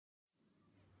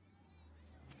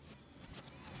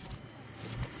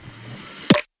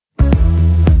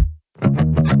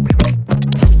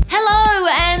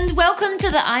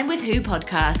to the I'm With Who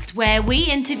podcast, where we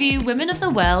interview women of the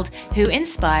world who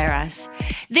inspire us.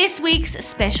 This week's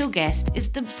special guest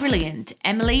is the brilliant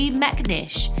Emily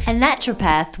McNish, a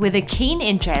naturopath with a keen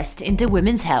interest into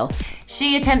women's health.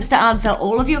 She attempts to answer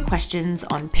all of your questions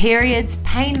on periods,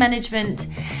 pain management,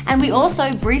 and we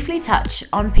also briefly touch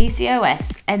on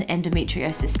PCOS and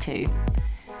endometriosis too.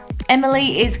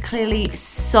 Emily is clearly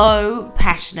so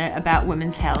passionate about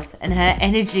women's health and her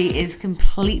energy is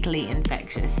completely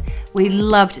infectious. We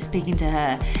loved speaking to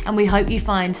her and we hope you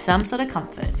find some sort of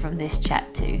comfort from this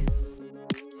chat too.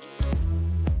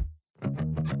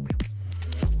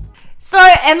 So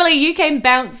Emily, you came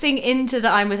bouncing into the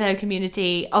I'm With Her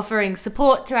community, offering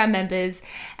support to our members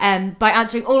by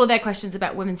answering all of their questions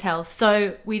about women's health.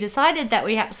 So we decided that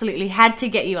we absolutely had to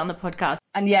get you on the podcast.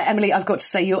 And yeah, Emily, I've got to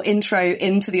say your intro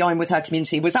into the I'm With Her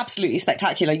community was absolutely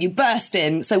spectacular. You burst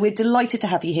in, so we're delighted to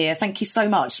have you here. Thank you so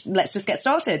much. Let's just get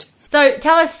started. So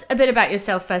tell us a bit about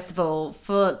yourself, first of all,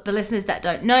 for the listeners that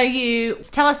don't know you.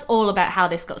 Tell us all about how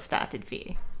this got started for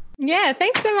you. Yeah,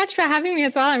 thanks so much for having me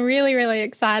as well. I'm really, really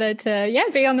excited to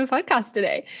be on the podcast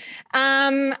today.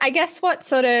 I guess what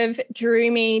sort of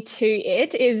drew me to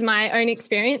it is my own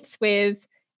experience with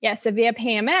severe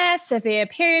PMS, severe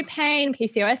period pain,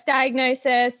 PCOS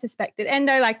diagnosis, suspected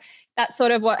endo, like that's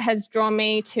sort of what has drawn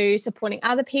me to supporting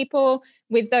other people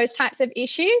with those types of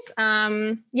issues.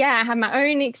 I have my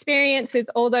own experience with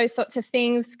all those sorts of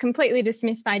things, completely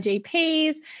dismissed by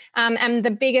GPs. And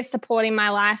the biggest support in my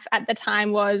life at the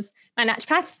time was my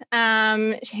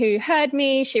naturopath, who heard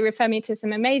me. She referred me to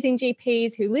some amazing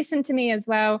GPs who listened to me as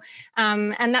well.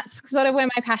 And that's sort of where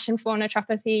my passion for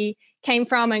naturopathy came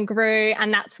from and grew.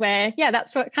 And that's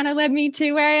what kind of led me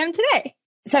to where I am today.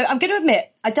 So I'm going to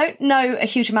admit, I don't know a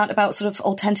huge amount about sort of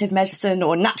alternative medicine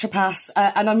or naturopaths,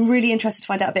 and I'm really interested to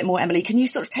find out a bit more, Emily. Can you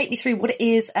sort of take me through what it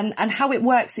is and how it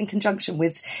works in conjunction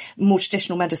with more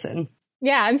traditional medicine?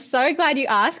 Yeah, I'm so glad you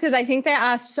asked because I think there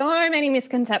are so many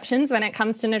misconceptions when it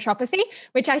comes to naturopathy,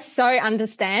 which I so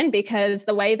understand because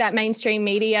the way that mainstream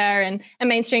media and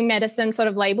mainstream medicine sort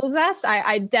of labels us,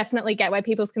 I definitely get where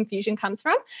people's confusion comes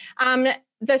from.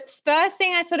 The first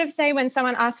thing I sort of say when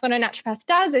someone asks what a naturopath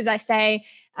does is I say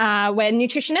we're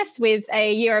nutritionists with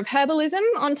a year of herbalism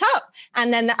on top.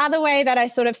 And then the other way that I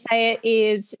sort of say it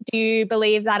is, do you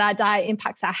believe that our diet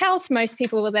impacts our health? Most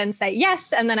people will then say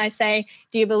yes. And then I say,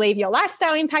 do you believe your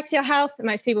lifestyle impacts your health?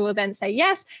 Most people will then say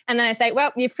yes. And then I say,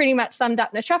 well, you've pretty much summed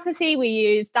up naturopathy. We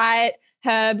use diet,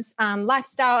 herbs,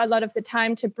 lifestyle a lot of the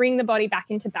time to bring the body back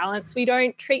into balance. We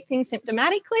don't treat things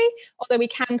symptomatically, although we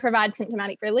can provide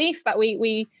symptomatic relief, but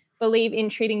we believe in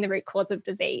treating the root cause of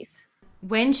disease.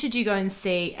 When should you go and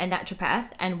see a naturopath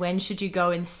and when should you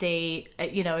go and see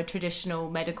a traditional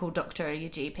medical doctor or your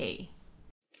GP?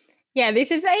 Yeah, this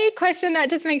is a question that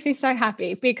just makes me so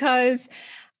happy because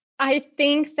I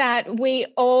think that we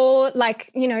all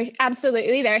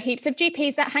absolutely, there are heaps of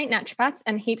GPs that hate naturopaths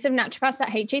and heaps of naturopaths that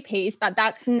hate GPs, but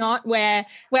that's not where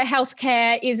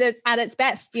healthcare is at its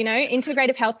best.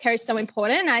 Integrative healthcare is so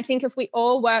important. And I think if we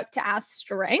all work to our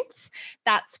strengths,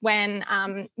 that's when,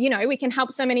 we can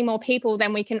help so many more people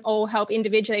than we can all help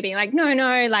individually being like,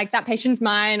 no, like that patient's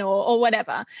mine or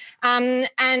whatever. And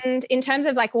in terms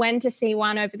of like when to see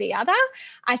one over the other,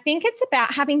 I think it's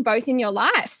about having both in your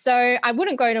life. So I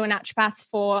wouldn't go to a naturopath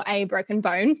for a broken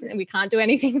bone. We can't do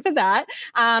anything for that.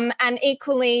 And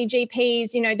equally,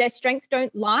 GPs, their strengths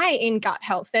don't lie in gut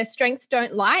health. Their strengths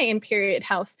don't lie in period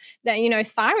health. That,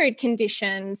 thyroid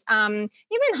conditions, even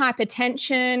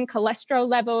hypertension, cholesterol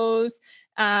levels,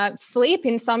 sleep,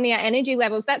 insomnia, energy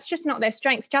levels, that's just not their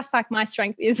strength, just like my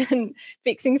strength isn't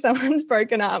fixing someone's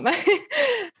broken arm.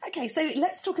 Okay, so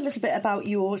let's talk a little bit about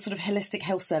your sort of holistic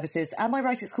health services. Am I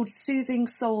right? It's called Soothing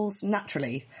Souls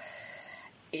Naturally.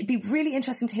 It'd be really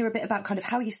interesting to hear a bit about kind of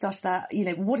how you started that,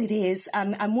 what it is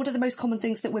and what are the most common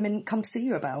things that women come to see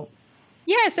you about?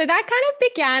 Yeah, so that kind of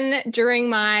began during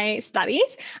my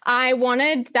studies. I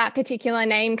wanted that particular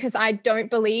name because I don't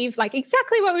believe, like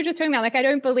exactly what we were just talking about, like I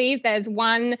don't believe there's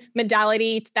one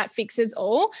modality that fixes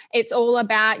all. It's all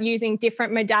about using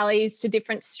different modalities to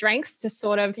different strengths to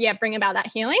sort of, bring about that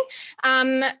healing.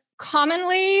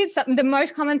 Commonly, the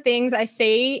most common things I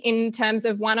see in terms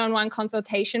of one-on-one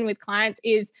consultation with clients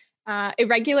is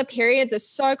irregular periods are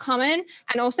so common,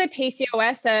 and also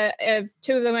PCOS are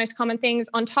two of the most common things,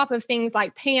 on top of things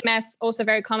like PMS, also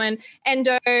very common,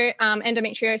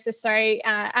 endometriosis,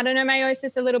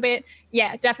 adenomyosis a little bit.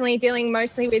 Yeah, definitely dealing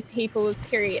mostly with people's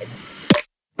periods.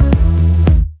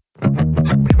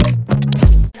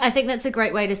 I think that's a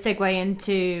great way to segue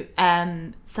into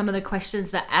some of the questions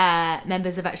that our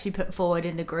members have actually put forward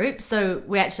in the group. So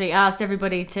we actually asked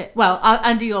everybody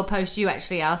under your post, you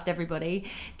actually asked everybody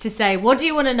to say, what do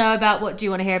you want to know about? What do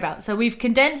you want to hear about? So we've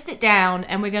condensed it down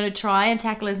and we're going to try and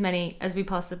tackle as many as we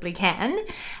possibly can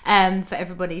for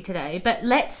everybody today. But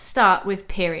let's start with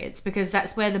periods, because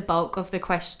that's where the bulk of the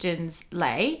questions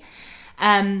lay.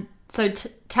 So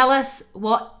tell us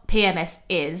what PMS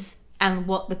is and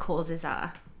what the causes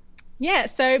are. Yeah,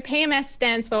 so PMS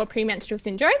stands for premenstrual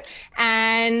syndrome,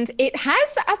 and it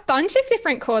has a bunch of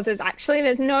different causes, actually.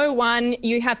 There's no one,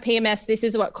 you have PMS, this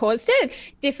is what caused it.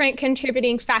 Different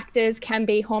contributing factors can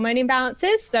be hormone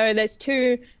imbalances. So there's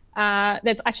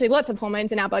actually lots of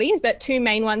hormones in our bodies, but two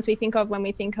main ones we think of when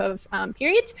we think of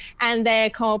periods, and they're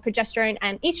called progesterone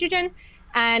and estrogen.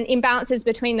 And imbalances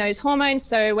between those hormones,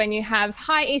 so when you have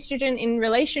high estrogen in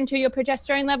relation to your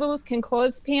progesterone levels, can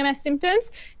cause PMS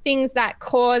symptoms. Things that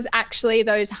cause actually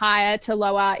those higher to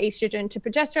lower estrogen to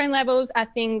progesterone levels are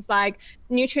things like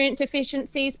nutrient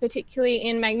deficiencies, particularly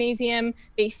in magnesium,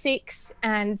 B6,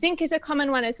 and zinc is a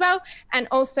common one as well. And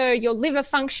also your liver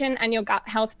function and your gut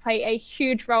health play a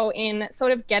huge role in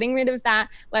sort of getting rid of that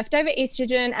leftover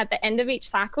estrogen at the end of each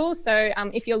cycle. So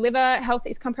if your liver health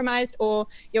is compromised or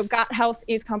your gut health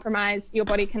is compromised, your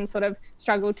body can sort of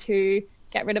struggle to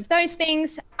get rid of those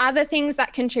things. Other things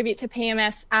that contribute to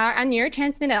PMS are our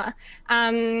neurotransmitters.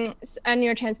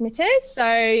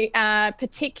 So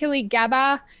particularly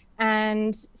GABA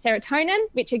and serotonin,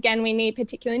 which again, we need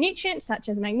particular nutrients such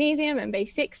as magnesium and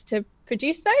B6 to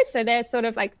produce those. So they're sort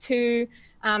of like two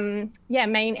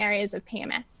main areas of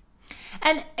PMS.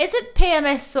 And is it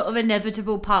PMS sort of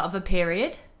inevitable part of a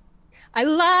period? I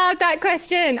love that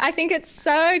question. I think it's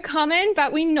so common,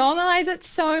 but we normalize it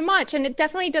so much, and it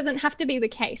definitely doesn't have to be the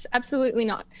case. Absolutely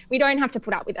not. We don't have to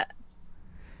put up with it.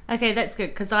 Okay, that's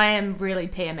good, because I am really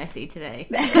PMS-y today.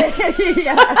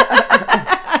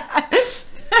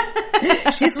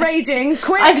 She's raging.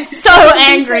 Quick! I'm so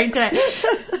angry today.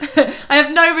 I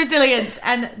have no resilience,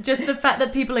 and just the fact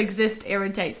that people exist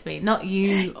irritates me. Not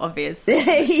you, obviously.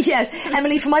 Yes.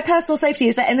 Emily, for my personal safety,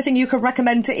 is there anything you could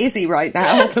recommend to Izzy right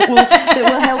now that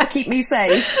will help keep me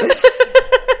safe?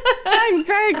 I'm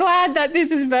very glad that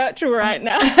this is virtual right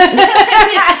now.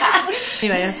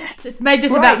 Anyway, I've made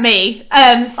this about me.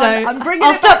 So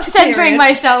I'll stop centering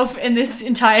myself in this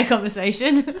entire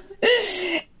conversation.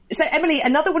 So, Emily,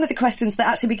 another one of the questions that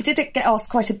actually we did get asked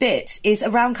quite a bit is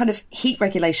around kind of heat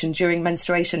regulation during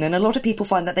menstruation. And a lot of people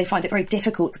find that they find it very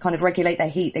difficult to kind of regulate their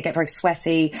heat. They get very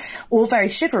sweaty or very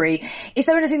shivery. Is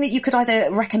there anything that you could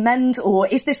either recommend, or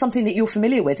is this something that you're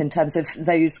familiar with in terms of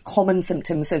those common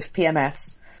symptoms of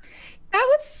PMS? That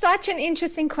was such an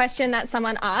interesting question that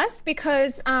someone asked,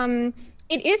 because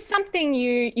it is something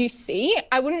you see.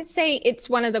 I wouldn't say it's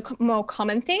one of the more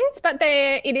common things, but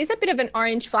it is a bit of an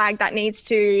orange flag that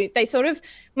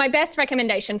my best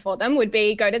recommendation for them would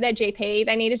be go to their GP.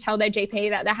 They need to tell their GP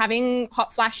that they're having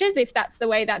hot flashes, if that's the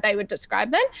way that they would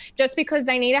describe them, just because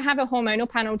they need to have a hormonal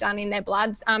panel done in their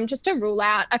bloods, just to rule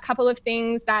out a couple of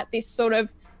things that this sort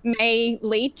of may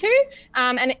lead to.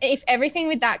 And if everything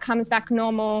with that comes back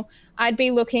normal, I'd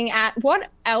be looking at what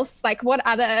else, like what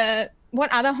other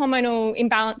hormonal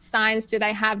imbalance signs do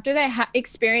they have? Do they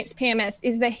experience PMS?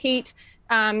 Is the heat,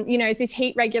 is this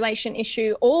heat regulation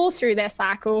issue all through their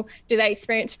cycle? Do they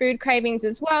experience food cravings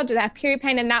as well? Do they have period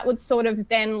pain? And that would sort of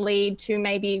then lead to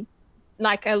maybe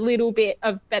like a little bit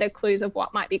of better clues of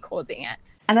what might be causing it.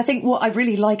 And I think what I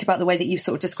really like about the way that you've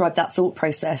sort of described that thought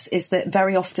process is that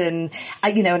very often,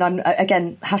 and I'm,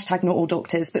 again, hashtag not all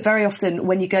doctors, but very often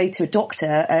when you go to a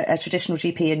doctor, a traditional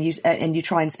GP, and you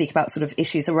try and speak about sort of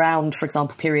issues around, for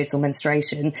example, periods or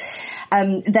menstruation,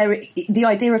 the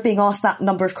idea of being asked that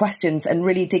number of questions and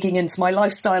really digging into my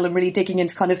lifestyle and really digging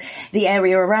into kind of the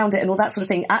area around it and all that sort of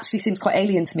thing actually seems quite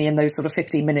alien to me in those sort of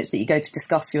 15 minutes that you go to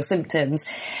discuss your symptoms.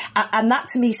 And that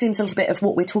to me seems a little bit of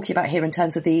what we're talking about here in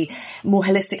terms of the more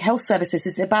holistic health services.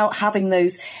 Is about having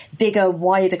those bigger,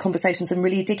 wider conversations and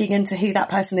really digging into who that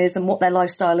person is and what their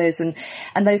lifestyle is and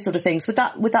those sort of things. Would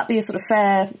that be a sort of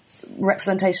fair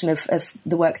representation of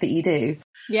the work that you do?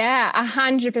 Yeah,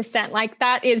 100%. Like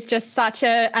that is just such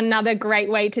another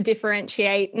great way to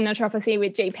differentiate naturopathy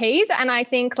with GPs. And I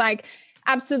think like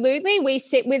absolutely, we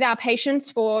sit with our patients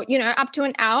for, up to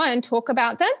an hour and talk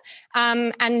about them.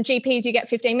 And GPs, you get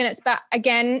 15 minutes. But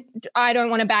again, I don't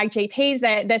want to bag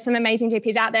GPs. There's some amazing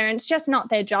GPs out there, and it's just not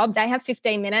their job. They have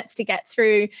 15 minutes to get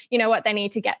through, what they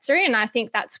need to get through. And I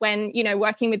think that's when,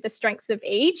 working with the strengths of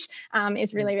each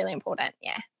is really, really important.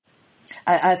 Yeah.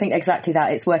 I think exactly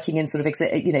that. It's working in sort of,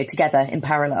 together in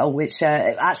parallel, which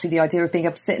actually the idea of being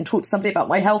able to sit and talk to somebody about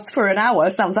my health for an hour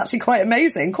sounds actually quite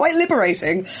amazing, quite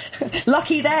liberating.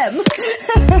 Lucky them.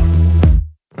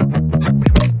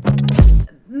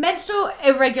 Menstrual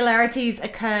irregularities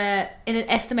occur in an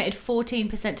estimated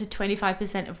 14% to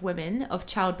 25% of women of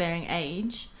childbearing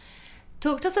age.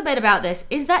 Talk to us a bit about this.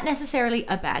 Is that necessarily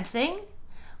a bad thing?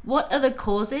 What are the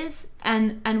causes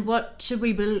and what should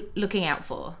we be looking out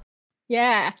for?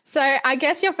 Yeah. So I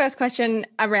guess your first question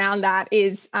around that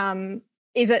is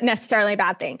it necessarily a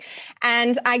bad thing?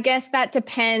 And I guess that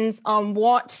depends on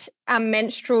what a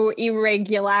menstrual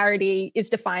irregularity is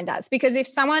defined as. Because if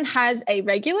someone has a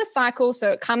regular cycle,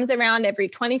 so it comes around every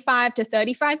 25 to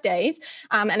 35 days,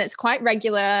 and it's quite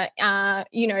regular,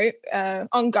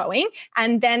 ongoing,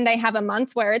 and then they have a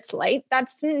month where it's late,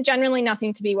 that's generally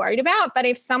nothing to be worried about. But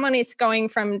if someone is going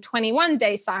from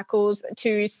 21-day cycles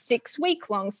to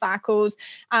 6-week-long cycles,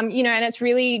 and it's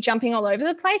really jumping all over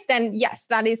the place, then yes,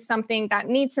 that is something that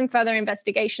needs some further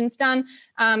investigations done.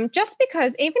 Just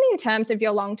because even in terms of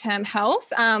your long-term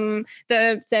health,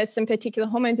 there's some particular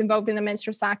hormones involved in the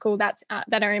menstrual cycle that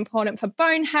are important for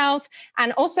bone health.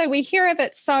 And also we hear of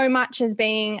it so much as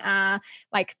being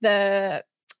like the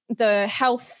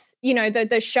health,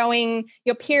 the showing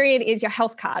your period is your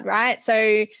health card, right?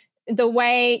 So the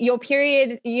way your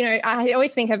period, I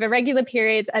always think of irregular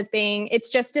periods as being, it's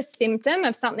just a symptom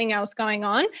of something else going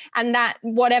on, and that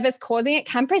whatever's causing it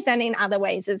can present in other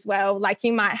ways as well. Like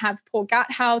you might have poor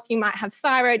gut health, you might have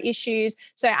thyroid issues.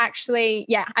 So actually,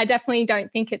 yeah, I definitely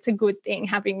don't think it's a good thing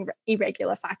having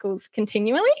irregular cycles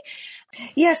continually.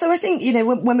 Yeah, so I think,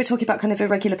 when we're talking about kind of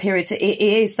irregular periods, it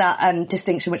is that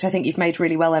distinction, which I think you've made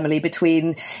really well, Emily,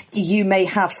 between you may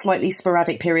have slightly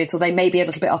sporadic periods or they may be a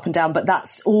little bit up and down, but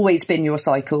that's always been your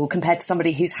cycle, compared to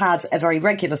somebody who's had a very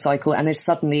regular cycle and is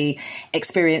suddenly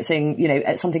experiencing,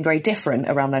 something very different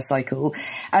around their cycle.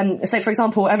 So, for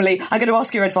example, Emily, I'm going to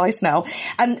ask your advice now.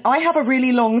 I have a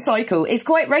really long cycle. It's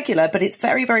quite regular, but it's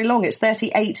very, very long. It's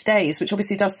 38 days, which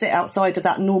obviously does sit outside of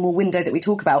that normal window that we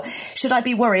talk about. Should I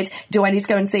be worried? Do I need to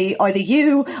go and see either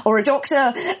you or a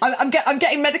doctor? I'm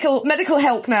getting medical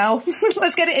help now.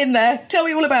 Let's get it in there. Tell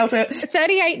me all about it.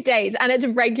 38 days, and it's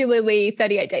regularly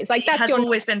 38 days. Like that's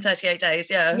always been 38 days.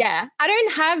 Yeah. Yeah. I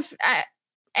don't have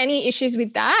any issues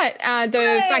with that.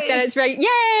 The fact that it's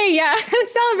yay, yeah,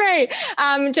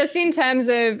 celebrate. Just in terms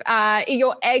of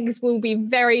your eggs will be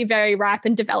very, very ripe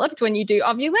and developed when you do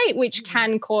ovulate, which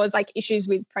can cause like issues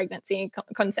with pregnancy and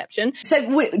conception.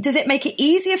 So does it make it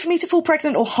easier for me to fall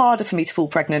pregnant or harder for me to fall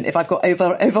pregnant if I've got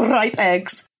overripe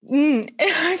eggs?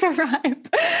 Overripe.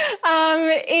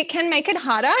 It can make it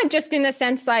harder, just in the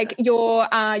sense like your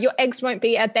eggs won't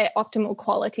be at their optimal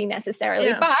quality necessarily.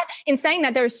 Yeah. But in saying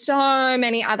that, there are so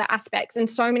many other aspects and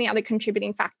so many other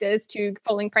contributing factors to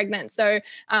falling pregnant. So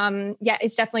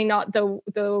it's definitely not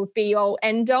the be all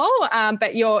end all.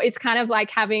 But it's kind of like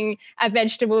having a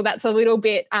vegetable that's a little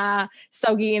bit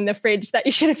soggy in the fridge that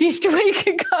you should have used a week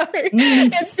ago.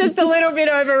 It's just a little bit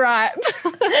overripe.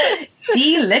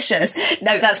 Delicious.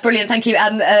 No, that's brilliant. Thank you.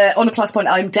 And on a plus point,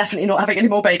 I'm definitely not having any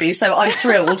more babies, so I'm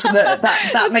thrilled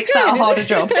that makes that a harder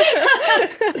job.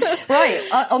 Right.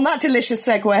 On that delicious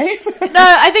segue. No,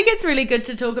 I think it's really good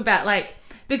to talk about,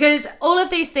 because all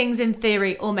of these things in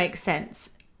theory all make sense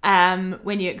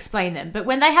when you explain them. But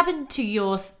when they happen to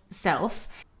yourself,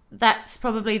 that's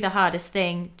probably the hardest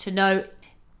thing to know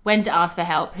when to ask for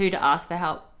help, who to ask for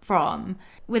help from.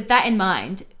 With that in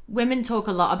mind, women talk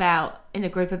a lot in a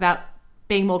group about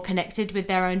being more connected with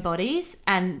their own bodies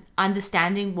and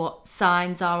understanding what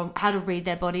signs are, how to read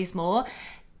their bodies more.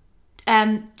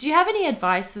 Do you have any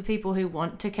advice for people who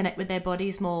want to connect with their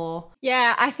bodies more?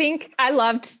 Yeah, I think I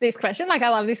loved this question. I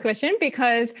love this question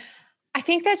because I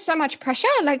think there's so much pressure.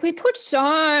 We put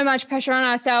so much pressure on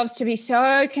ourselves to be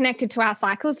so connected to our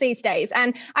cycles these days.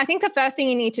 And I think the first thing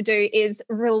you need to do is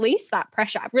release that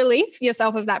pressure, relieve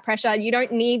yourself of that pressure. You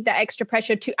don't need the extra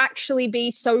pressure to actually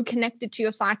be so connected to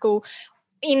your cycle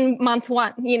in month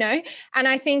one, and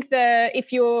I think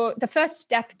the first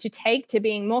step to take to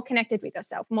being more connected with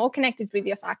yourself, more connected with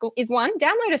your cycle is one,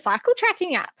 download a cycle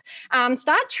tracking app.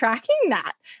 Start tracking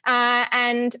that.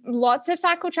 And lots of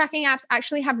cycle tracking apps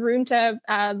actually have room to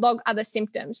log other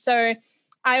symptoms. So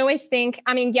I always think,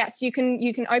 I mean, yes, you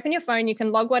can open your phone, you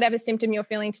can log whatever symptom you're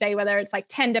feeling today, whether it's like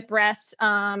tender breasts,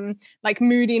 like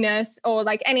moodiness, or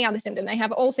like any other symptom. They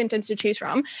have all symptoms to choose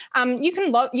from. You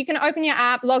can open your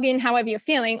app, log in however you're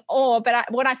feeling,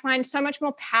 what I find so much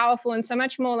more powerful and so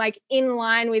much more like in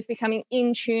line with becoming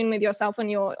in tune with yourself on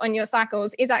your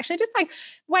cycles is actually just like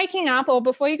waking up, or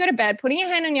before you go to bed, putting your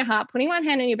hand on your heart, putting one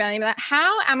hand on your belly, and be like,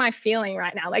 how am I feeling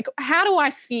right now? Like, how do I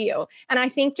feel? And I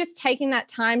think just taking that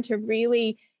time to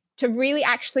really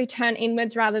actually turn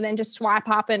inwards rather than just swipe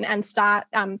up and start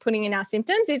putting in our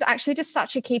symptoms is actually just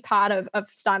such a key part of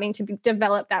starting to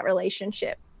develop that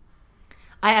relationship.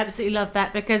 I absolutely love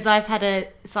that, because I've had a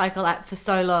cycle app for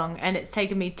so long and it's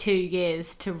taken me 2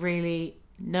 years to really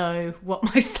know what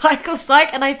my cycle's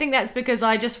like. And I think that's because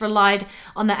I just relied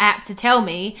on the app to tell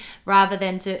me rather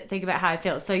than to think about how I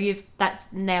feel. So you've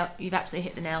absolutely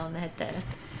hit the nail on the head there.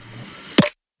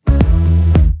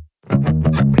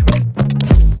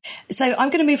 So I'm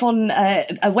going to move on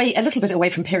a little bit away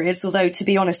from periods, although to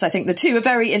be honest, I think the two are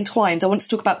very entwined. I want to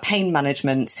talk about pain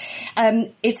management.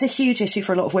 It's a huge issue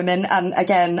for a lot of women. And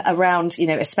again, around,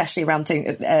 especially around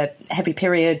heavy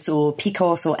periods or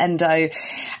PCOS or endo.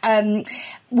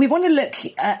 We want to look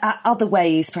at other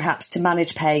ways, perhaps, to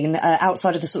manage pain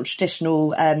outside of the sort of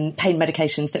traditional pain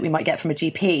medications that we might get from a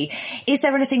GP. Is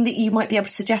there anything that you might be able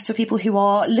to suggest for people who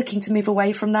are looking to move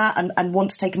away from that and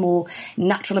want to take a more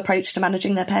natural approach to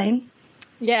managing their pain?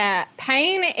 Yeah,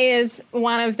 pain is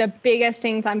one of the biggest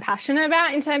things I'm passionate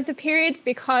about in terms of periods,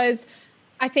 because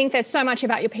I think there's so much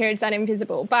about your periods that are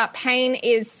invisible, but pain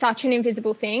is such an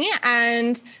invisible thing.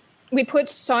 And we put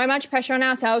so much pressure on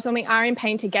ourselves when we are in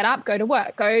pain to get up, go to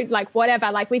work, go like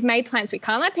whatever. Like, we've made plans. We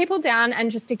can't let people down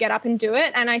and just to get up and do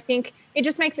it. And I think it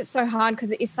just makes it so hard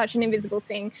because it is such an invisible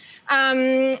thing.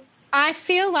 I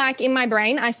feel like in my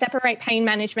brain, I separate pain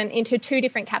management into two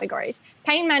different categories.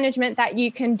 Pain management that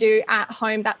you can do at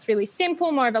home, that's really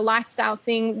simple, more of a lifestyle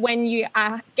thing when you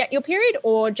get your period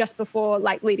or just before,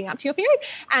 like leading up to your period,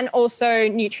 and also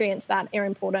nutrients that are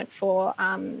important for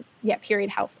period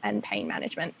health and pain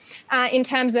management. In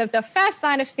terms of the first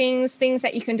side of things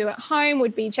that you can do at home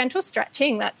would be gentle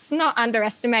stretching. Let's not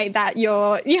underestimate that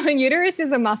your uterus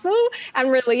is a muscle,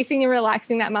 and releasing and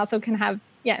relaxing that muscle can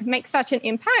make such an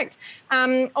impact.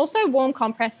 Also warm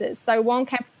compresses. So warm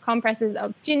compresses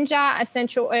of ginger,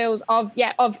 essential oils of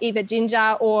either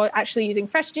ginger or actually using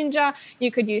fresh ginger.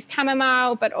 You could use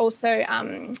chamomile, but also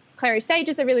clary sage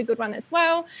is a really good one as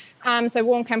well. So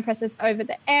warm compresses over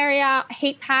the area.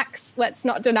 Heat packs, let's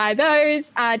not deny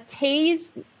those.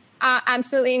 Teas are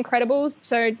absolutely incredible.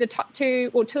 So the top two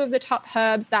of the top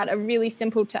herbs that are really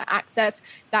simple to access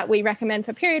that we recommend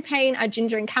for period pain are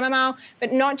ginger and chamomile,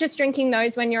 but not just drinking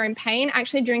those when you're in pain,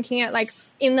 actually drinking it like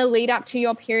in the lead up to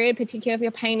your period, particularly if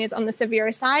your pain is on the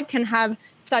severer side, can have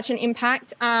such an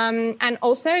impact. And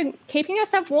also keeping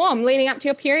yourself warm leading up to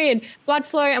your period. Blood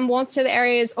flow and warmth to the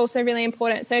area is also really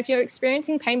important. So if you're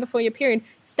experiencing pain before your period,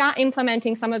 start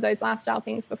implementing some of those lifestyle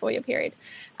things before your period.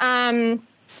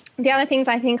 The other things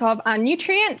I think of are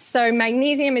nutrients. So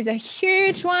magnesium is a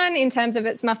huge one in terms of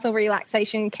its muscle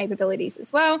relaxation capabilities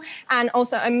as well. And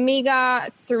also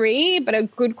omega-3, but a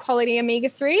good quality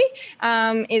omega-3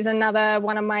 is another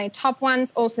one of my top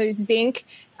ones. Also zinc.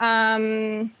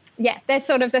 They're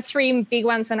sort of the three big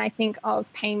ones when I think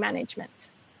of pain management.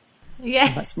 Yeah.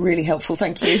 Oh, that's really helpful.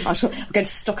 Thank you. I'm going to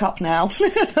stock up now.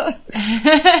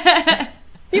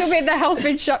 You'll be at the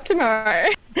Healthbridge shop tomorrow.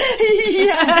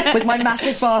 Yeah, with my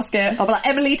massive basket. I'll be like,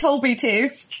 Emily told me to.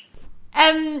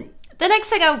 The next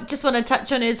thing I just want to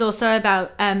touch on is also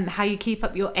about how you keep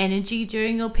up your energy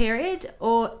during your period,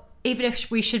 or even if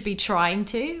we should be trying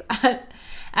to.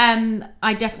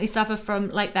 I definitely suffer from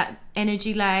like that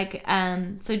energy lag.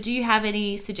 So do you have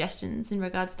any suggestions in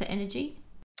regards to energy?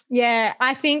 Yeah,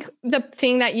 I think the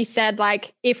thing that you said,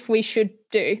 like, if we should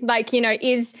do, like,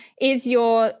 is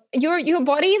your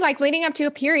body, like, leading up to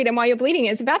your period and while you're bleeding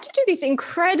is about to do this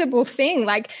incredible thing,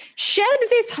 like shed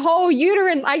this whole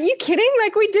uterine. Are you kidding?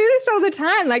 Like, we do this all the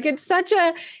time. Like, it's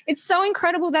so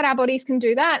incredible that our bodies can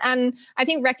do that. And I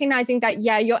think recognizing that,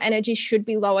 your energy should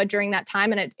be lower during that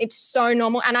time. And it's so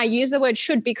normal. And I use the word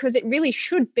should because it really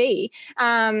should be.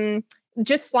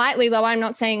 Just slightly low. I'm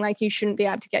not saying like you shouldn't be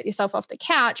able to get yourself off the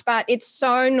couch, but it's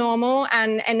so normal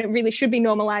and it really should be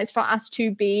normalized for us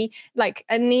to be like,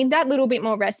 need that little bit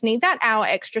more rest, need that hour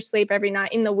extra sleep every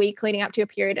night in the week leading up to your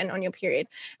period and on your period.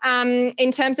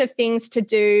 In terms of things to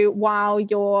do while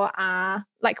you're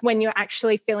like when you're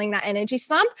actually feeling that energy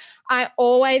slump, I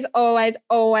always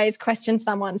question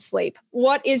someone's sleep.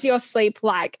 What is your sleep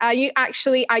like? Are you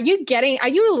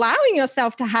allowing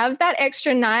yourself to have that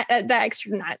extra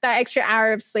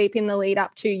hour of sleep in the lead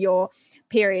up to your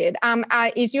period?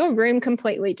 Is your room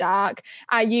completely dark?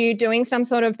 Are you doing some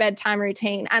sort of bedtime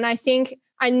routine? And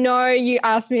I know you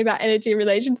asked me about energy in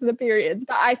relation to the periods,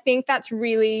 but I think that's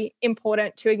really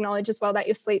important to acknowledge as well, that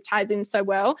your sleep ties in so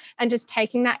well, and just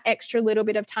taking that extra little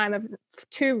bit of time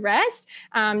to rest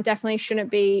definitely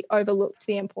shouldn't be overlooked,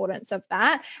 the importance of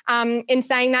that. In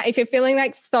saying that, if you're feeling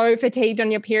like so fatigued on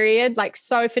your period, like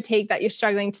so fatigued that you're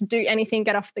struggling to do anything,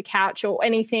 get off the couch or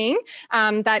anything,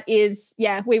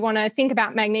 we want to think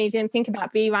about magnesium, think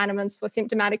about B vitamins for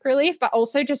symptomatic relief, but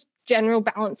also just general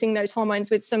balancing those hormones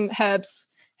with some herbs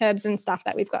and stuff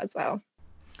that we've got as well.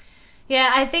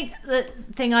 Yeah, I think the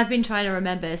thing I've been trying to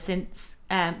remember since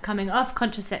coming off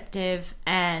contraceptive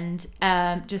and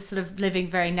just sort of living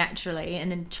very naturally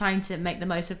and then trying to make the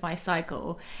most of my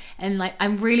cycle, and like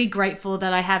I'm really grateful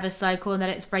that I have a cycle and that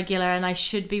it's regular, and I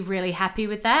should be really happy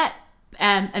with that.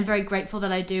 And very grateful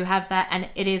that I do have that, and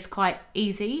it is quite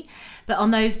easy. But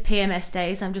on those PMS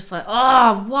days, I'm just like,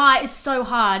 oh, why? It's so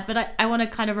hard. But I want to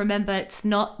kind of remember it's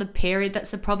not the period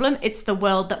that's the problem. It's the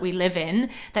world that we live in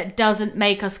that doesn't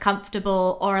make us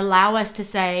comfortable or allow us to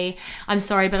say, I'm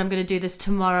sorry, but I'm going to do this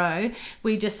tomorrow.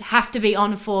 We just have to be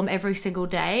on form every single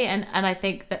day. And I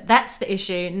think that that's the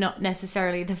issue, not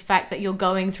necessarily the fact that you're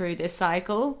going through this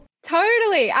cycle.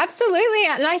 Totally, absolutely.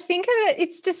 And I think of it,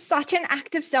 it's just such an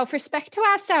act of self-respect to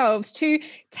ourselves to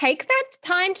take that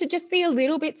time to just be a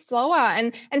little bit slower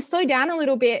and slow down a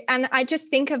little bit. And I just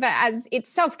think of it as,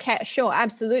 it's self-care, sure,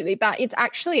 absolutely, but it's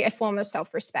actually a form of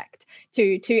self-respect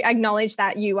to acknowledge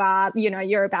that you are,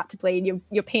 you're about to bleed,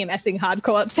 you're PMSing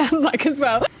hardcore, it sounds like, as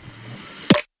well.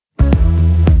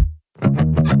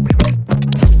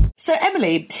 So,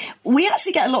 Emily, we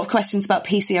actually get a lot of questions about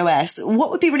PCOS.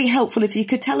 What would be really helpful if you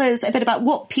could tell us a bit about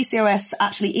what PCOS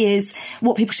actually is,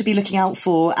 what people should be looking out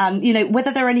for, and,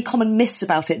 whether there are any common myths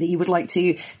about it that you would like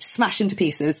to smash into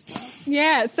pieces?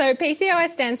 Yeah, so PCOS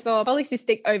stands for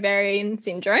Polycystic Ovarian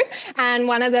Syndrome. And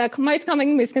one of the most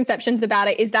common misconceptions about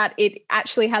it is that it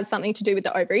actually has something to do with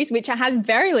the ovaries, which it has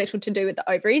very little to do with the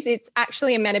ovaries. It's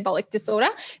actually a metabolic disorder.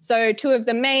 So two of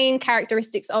the main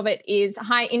characteristics of it is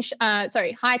high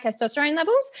testosterone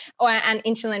levels and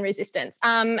insulin resistance.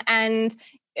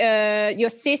 Your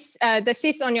cysts, the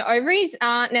cysts on your ovaries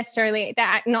aren't necessarily,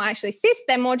 they're not actually cysts,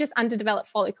 they're more just underdeveloped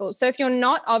follicles. So if you're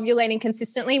not ovulating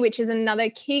consistently, which is another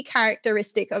key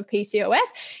characteristic of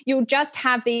PCOS, you'll just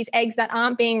have these eggs that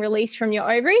aren't being released from your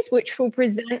ovaries, which will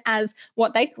present as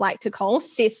what they like to call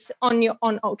cysts on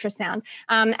ultrasound.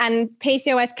 And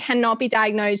PCOS cannot be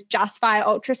diagnosed just via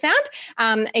ultrasound.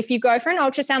 If you go for an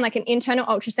ultrasound, like an internal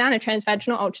ultrasound, a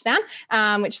transvaginal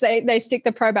ultrasound, which they stick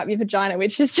the probe up your vagina,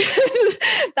 which is just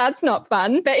that's not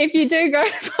fun. But if you do go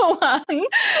for one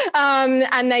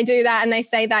and they do that and they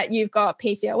say that you've got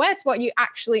PCOS, what you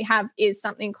actually have is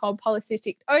something called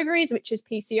polycystic ovaries, which is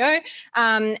PCO.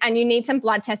 And you need some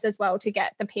blood tests as well to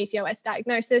get the PCOS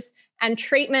diagnosis. And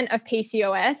treatment of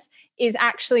PCOS is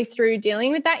actually through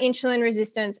dealing with that insulin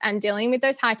resistance and dealing with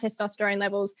those high testosterone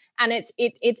levels. And it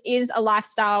is a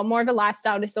lifestyle, more of a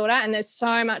lifestyle disorder. And there's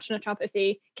so much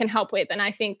naturopathy can help with. And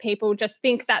I think people just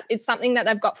think that it's something that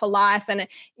they've got for life. And,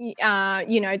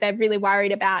 they're really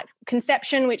worried about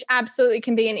conception, which absolutely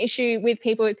can be an issue with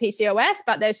people with PCOS,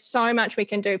 but there's so much we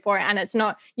can do for it. And it's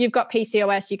not, you've got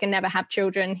PCOS, you can never have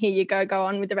children. Here you go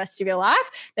on with the rest of your life.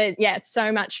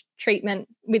 So much treatment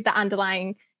with the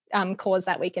underlying cause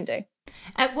that we can do.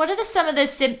 What are some of the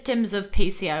symptoms of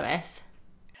PCOS?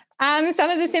 Some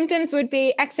of the symptoms would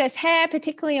be excess hair,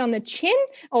 particularly on the chin,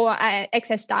 or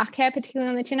excess dark hair, particularly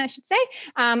on the chin, I should say.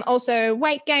 Also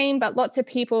weight gain, but lots of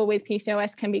people with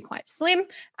PCOS can be quite slim.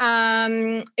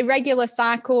 Irregular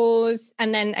cycles,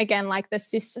 and then again, like the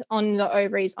cysts on the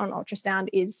ovaries on ultrasound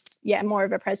is, more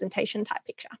of a presentation type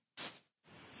picture.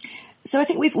 So I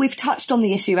think we've touched on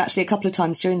the issue actually a couple of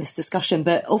times during this discussion,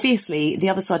 but obviously the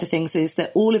other side of things is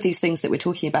that all of these things that we're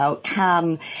talking about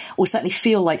can, or certainly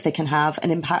feel like they can have an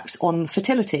impact on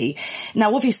fertility.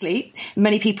 Now, obviously,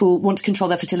 many people want to control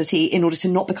their fertility in order to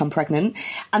not become pregnant.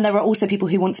 And there are also people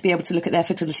who want to be able to look at their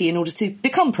fertility in order to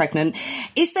become pregnant.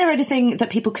 Is there anything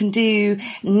that people can do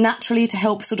naturally to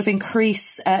help sort of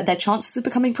increase their chances of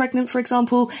becoming pregnant, for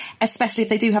example, especially if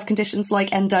they do have conditions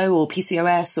like endo or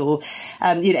PCOS or,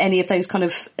 any of those kind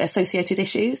of associated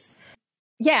issues?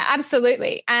 Yeah,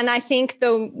 absolutely. And I think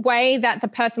the way that the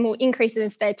person will increase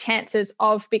their chances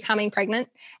of becoming pregnant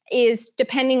is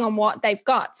depending on what they've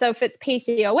got. So if it's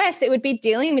PCOS, it would be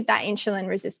dealing with that insulin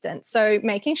resistance. So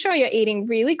making sure you're eating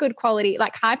really good quality,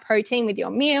 like high protein with your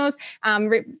meals,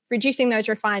 reducing those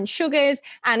refined sugars.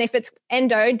 And if it's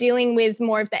endo, dealing with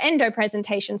more of the endo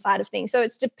presentation side of things. So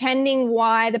it's depending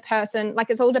why the person, like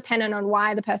it's all dependent on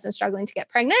why the person's struggling to get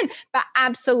pregnant. But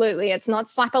absolutely, it's not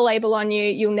slap a label on you.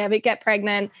 You'll never get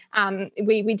pregnant.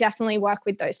 We definitely work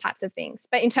with those types of things.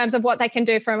 But in terms of what they can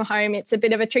do from home, it's a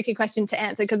bit of a tricky question to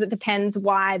answer because it depends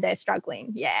why they're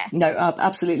struggling. Yeah. No,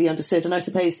 absolutely understood. And I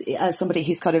suppose as somebody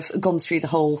who's kind of gone through the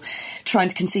whole trying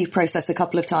to conceive process a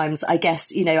couple of times, I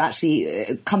guess,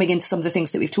 actually coming into some of the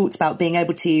things that we've talked about, being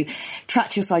able to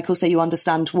track your cycle so you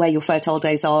understand where your fertile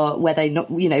days are, where they not,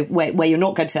 where you're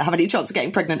not going to have any chance of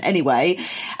getting pregnant anyway.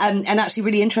 And actually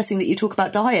really interesting that you talk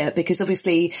about diet, because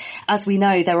obviously, as we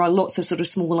know, there are lots of sort of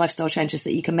small lifestyle changes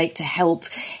that you can make to help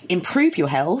improve your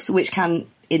health, which can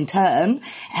in turn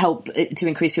help to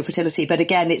increase your fertility. But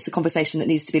again, it's a conversation that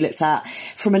needs to be looked at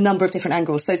from a number of different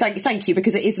angles. So thank you,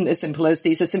 because it isn't as simple as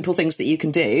these are simple things that you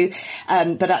can do,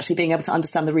 but actually being able to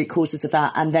understand the root causes of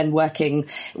that and then working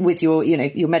with your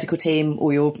medical team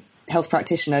or your health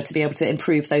practitioner to be able to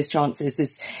improve those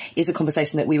chances is a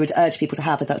conversation that we would urge people to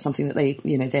have if that's something that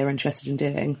they're interested in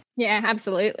doing. Yeah,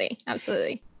 absolutely.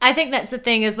 I think that's the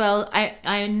thing as well.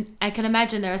 I can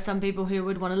imagine there are some people who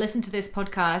would want to listen to this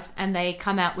podcast and they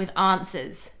come out with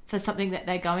answers for something that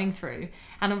they're going through.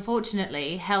 And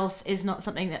unfortunately, health is not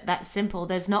something that's simple.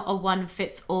 There's not a one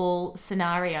fits all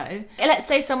scenario. Let's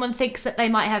say someone thinks that they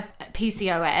might have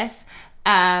PCOS,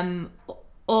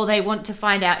 or they want to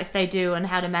find out if they do and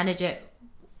how to manage it.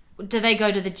 Do they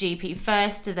go to the GP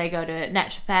first? Do they go to a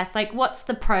naturopath? Like, what's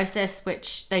the process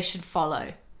which they should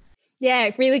follow?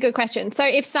 Yeah, really good question. So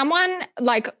if someone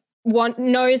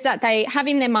knows that they have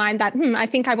in their mind that, I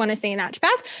think I want to see a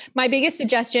naturopath, my biggest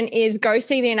suggestion is go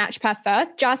see the naturopath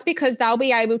first, just because they'll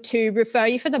be able to refer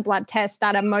you for the blood tests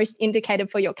that are most indicated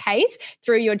for your case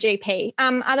through your GP.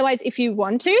 Otherwise, if you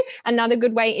want to, another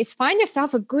good way is find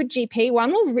yourself a good GP,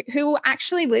 one who will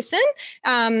actually listen.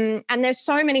 And there's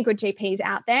so many good GPs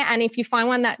out there. And if you find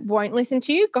one that won't listen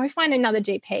to you, go find another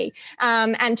GP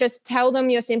and just tell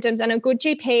them your symptoms. And a good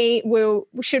GP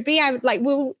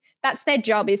that's their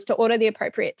job, is to order the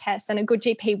appropriate tests, and a good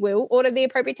GP will order the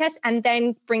appropriate test and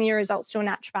then bring your results to a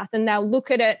naturopath, and they'll look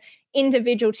at it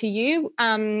individual to you.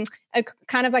 A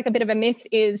kind of like a bit of a myth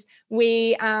is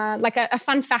a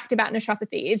fun fact about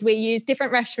naturopathy is we use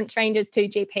different reference ranges to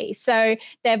GPs. So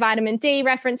their vitamin D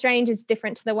reference range is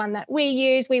different to the one that we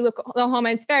use. We look at the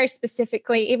hormones very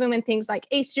specifically, even when things like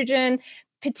estrogen,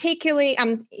 particularly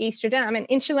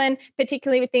insulin,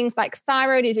 particularly with things like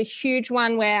thyroid is a huge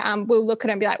one where we'll look at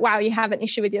it and be like, wow, you have an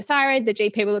issue with your thyroid. The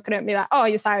GP will look at it and be like, oh,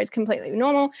 your thyroid's completely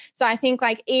normal. So I think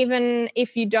even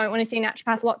if you don't want to see a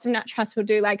naturopath, lots of naturopaths will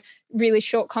do really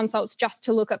short consults just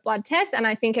to look at blood tests. And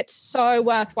I think it's so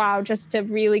worthwhile just to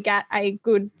really get a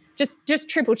good, just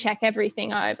triple check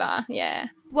everything over. Yeah.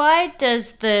 Why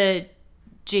does the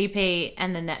GP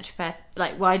and the naturopath,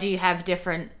 why do you have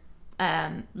different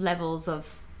levels of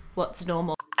what's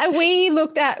normal? We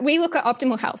look at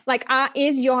optimal health.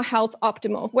 Is your health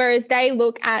optimal? Whereas they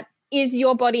look at, is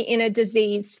your body in a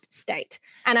diseased state?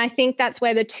 And I think that's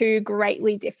where the two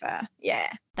greatly differ.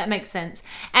 Yeah. That makes sense.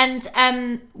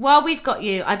 And while we've got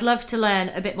you, I'd love to learn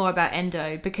a bit more about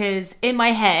endo, because in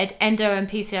my head, endo and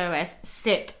PCOS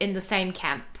sit in the same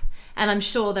camp, and I'm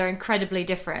sure they're incredibly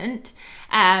different.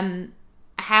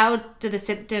 How do the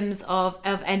symptoms of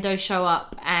endo show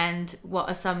up, and what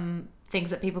are some things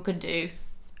that people can do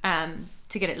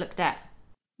to get it looked at?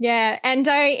 Yeah,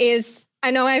 endo is, I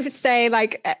know I say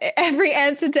every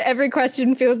answer to every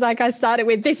question feels like I started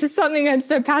with, this is something I'm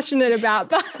so passionate about,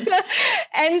 but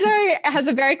endo has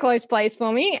a very close place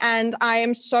for me. And I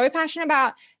am so passionate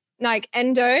about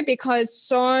endo because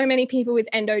so many people with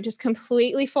endo just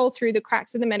completely fall through the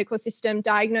cracks of the medical system.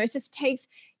 Diagnosis takes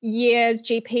years.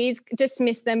 GPs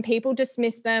dismiss them, people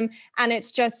dismiss them. And it's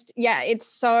just, it's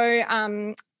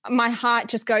so, my heart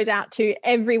just goes out to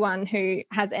everyone who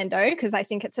has endo, because I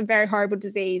think it's a very horrible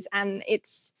disease, and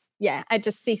I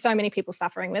just see so many people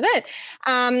suffering with it.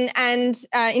 And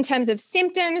in terms of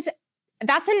symptoms,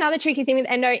 that's another tricky thing with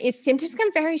endo is symptoms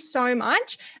can vary so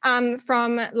much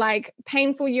from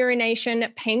painful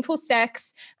urination, painful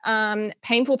sex,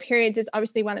 painful periods is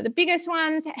obviously one of the biggest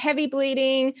ones, heavy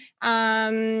bleeding.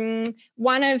 One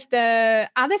of the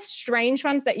other strange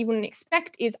ones that you wouldn't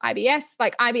expect is IBS,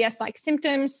 IBS-like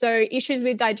symptoms. So issues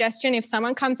with digestion. If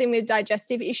someone comes in with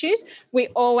digestive issues, we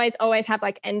always have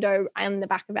endo in the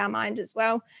back of our mind as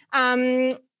well.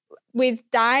 With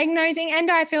diagnosing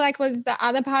endo, I feel was the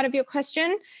other part of your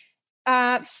question.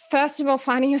 First of all,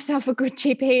 finding yourself a good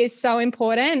GP is so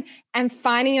important, and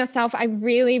finding yourself a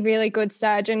really, really good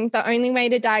surgeon. The only way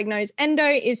to diagnose endo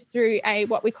is through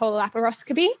what we call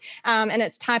laparoscopy, and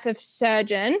it's type of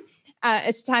surgeon.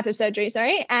 It's a type of surgery,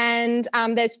 sorry. And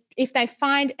if they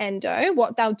find endo,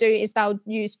 what they'll do is they'll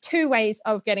use 2 ways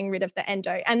of getting rid of the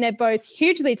endo, and they're both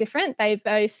hugely different. They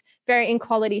both vary in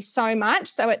quality so much.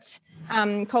 So it's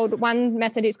one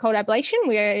method is called ablation,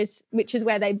 which is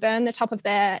where they burn the top of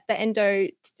the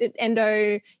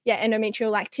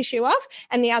endometrial like tissue off,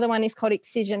 and the other one is called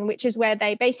excision, which is where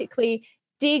they basically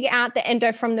dig out the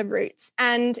endo from the roots,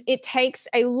 and it takes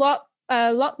a lot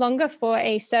longer for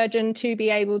a surgeon to be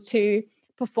able to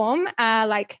perform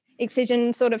like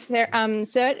excision sort of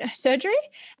surgery.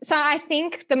 So I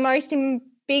think the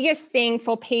biggest thing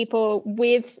for people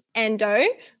with endo,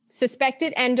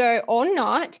 suspected endo or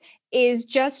not, is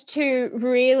just to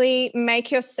really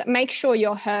make sure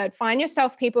you're heard. Find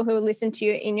yourself people who will listen to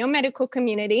you in your medical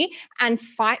community and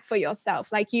fight for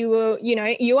yourself. Like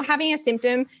you're having a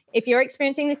symptom. If you're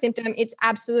experiencing the symptom, it's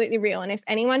absolutely real. And if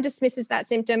anyone dismisses that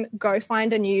symptom, go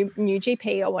find a new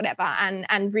GP or whatever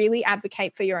and really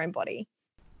advocate for your own body.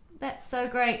 That's so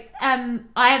great. I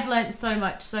have learnt so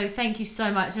much, so thank you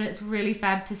so much, and it's really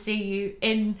fab to see you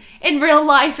in real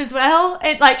life as well.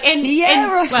 Virtual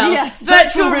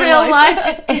real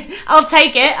life. I'll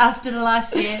take it after the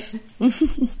last year.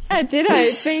 Ditto.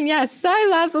 It's been so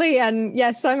lovely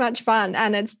and so much fun,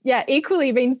 and it's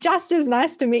equally been just as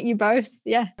nice to meet you both.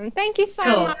 Yeah. Thank you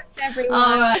so much, everyone.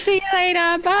 Right. See you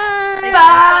later. Bye.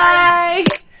 Bye.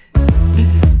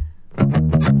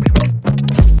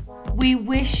 We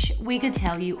wish we could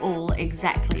tell you all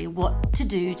exactly what to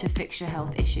do to fix your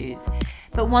health issues.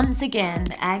 But once again,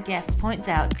 our guest points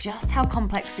out just how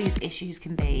complex these issues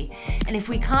can be. And if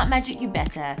we can't magic you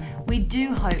better, we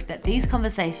do hope that these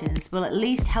conversations will at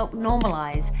least help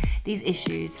normalize these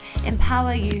issues,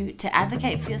 empower you to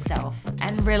advocate for yourself,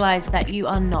 and realize that you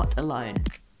are not alone.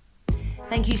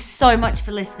 Thank you so much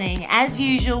for listening. As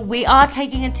usual, we are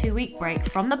taking a 2-week break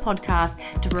from the podcast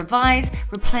to revise,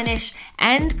 replenish,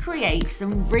 and create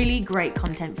some really great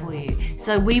content for you.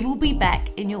 So we will be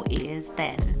back in your ears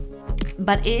then.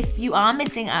 But if you are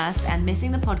missing us and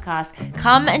missing the podcast,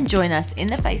 come and join us in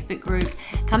the Facebook group.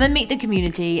 Come and meet the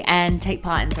community and take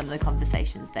part in some of the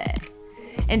conversations there.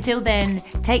 Until then,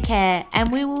 take care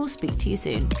and we will speak to you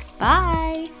soon.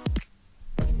 Bye.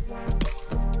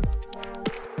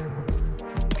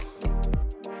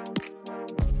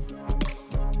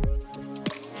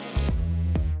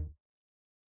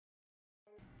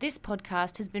 This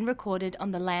podcast has been recorded on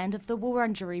the land of the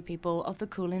Wurundjeri people of the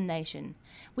Kulin Nation.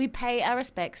 We pay our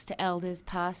respects to elders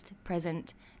past,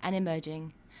 present, and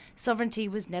emerging. Sovereignty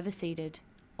was never ceded,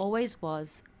 always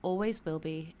was, always will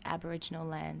be Aboriginal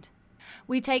land.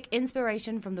 We take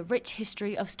inspiration from the rich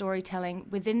history of storytelling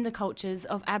within the cultures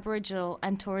of Aboriginal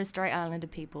and Torres Strait Islander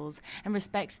peoples and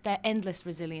respect their endless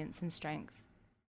resilience and strength.